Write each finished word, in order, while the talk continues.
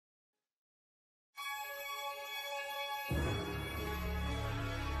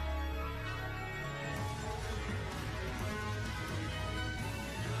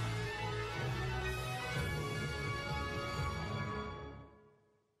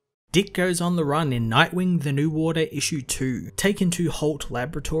Dick goes on the run in Nightwing The New Order Issue 2. Taken to Holt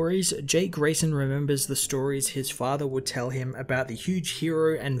Laboratories, Jake Grayson remembers the stories his father would tell him about the huge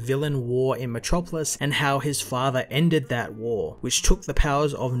hero and villain war in Metropolis and how his father ended that war, which took the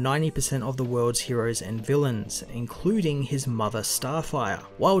powers of 90% of the world's heroes and villains, including his mother Starfire.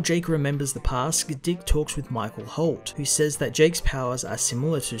 While Jake remembers the past, Dick talks with Michael Holt, who says that Jake's powers are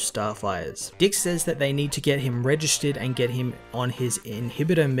similar to Starfire's. Dick says that they need to get him registered and get him on his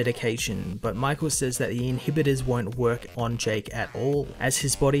inhibitor medication, but Michael says that the inhibitors won't work on Jake at all, as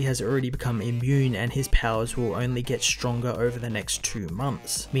his body has already become immune and his powers will only get stronger over the next 2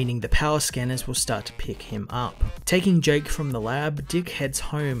 months, meaning the power scanners will start to pick him up. Taking Jake from the lab, Dick heads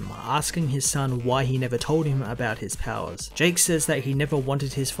home, asking his son why he never told him about his powers. Jake says that he never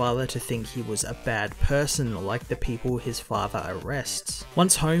wanted his father to think he was a bad person like the people his father arrests.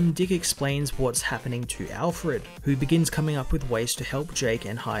 Once home, Dick explains what's happening to Alfred, who begins coming up with ways to help Jake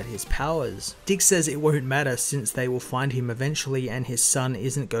and hide his powers. Dick says it won't matter since they will find him eventually and his son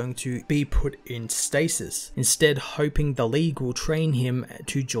isn't going to be put in stasis, instead hoping the League will train him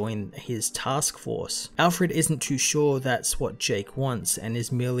to join his task force. Alfred isn't too sure that's what Jake wants and is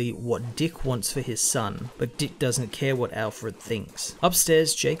merely what Dick wants for his son, but Dick doesn't care what Alfred thinks.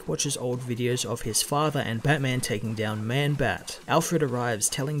 Upstairs, Jake watches old videos of his father and Batman taking down Man-Bat. Alfred arrives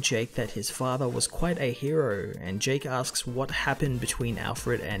telling Jake that his father was quite a hero, and Jake asks what happened between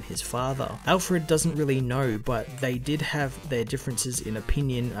Alfred and his father. Alfred doesn't really know, but they did have their differences in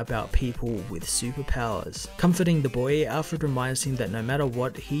opinion about people with superpowers. Comforting the boy, Alfred reminds him that no matter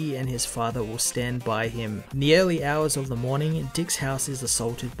what, he and his father will stand by him. In the early hours of the morning, Dick's house is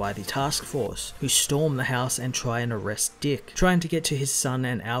assaulted by the task force, who storm the house and try and arrest Dick. Trying to get to his son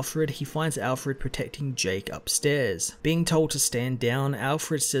and Alfred, he finds Alfred protecting Jake upstairs. Being told to stand down,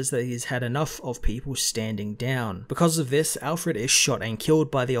 Alfred says that he's had enough of people standing down. Because of this, Alfred is shot and killed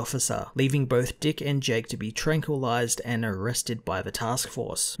by the officer, leaving both Dick and Jake to be tranquilized and arrested by the task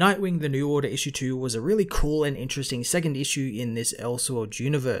force. Nightwing The New Order Issue 2 was a really cool and interesting second issue in this Elseworld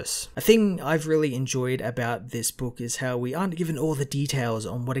universe. A thing I've really enjoyed about this book is how we aren't given all the details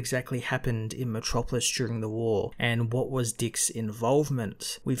on what exactly happened in Metropolis during the war and what was Dick's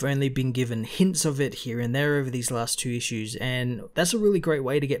involvement. We've only been given hints of it here and there over these last 2 issues, and that's a really great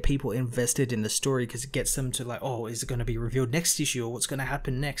way to get people invested in the story because it gets them to like, oh, is it going to be revealed next issue or what's going to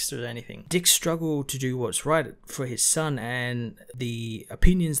happen next or anything. Dick's struggle to do what's right for his son and the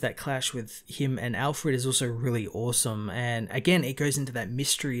opinions that clash with him and Alfred is also really awesome, and again it goes into that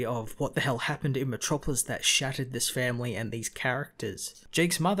mystery of what the hell happened in Metropolis that shattered this family and these characters.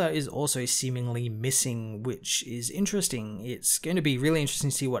 Jake's mother is also seemingly missing, which is interesting. It's going to be really interesting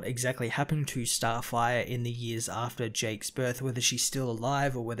to see what exactly happened to Starfire in the years after Jake's birth, whether she's still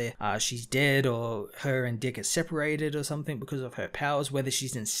alive or whether she's dead or her and Dick are separated or something because of her powers, whether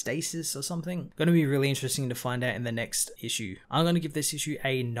she's in stasis or something. Going to be really interesting to find out in the next issue. I'm going to give this issue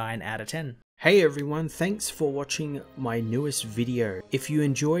a 9 out of 10. Hey everyone, thanks for watching my newest video. If you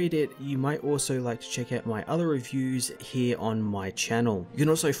enjoyed it, you might also like to check out my other reviews here on my channel. You can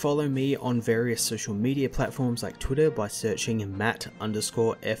also follow me on various social media platforms like Twitter by searching Matt_FOS,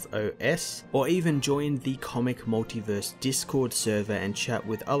 or even join the Comic Multiverse Discord server and chat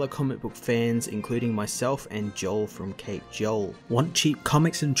with other comic book fans, including myself and Joel from Cape Joel. Want cheap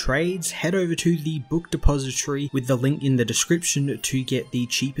comics and trades? Head over to the book depository with the link in the description to get the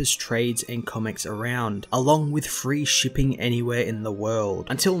cheapest trades and comics around, along with free shipping anywhere in the world.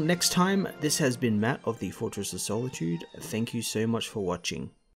 Until next time, this has been Matt of the Fortress of Solitude. Thank you so much for watching.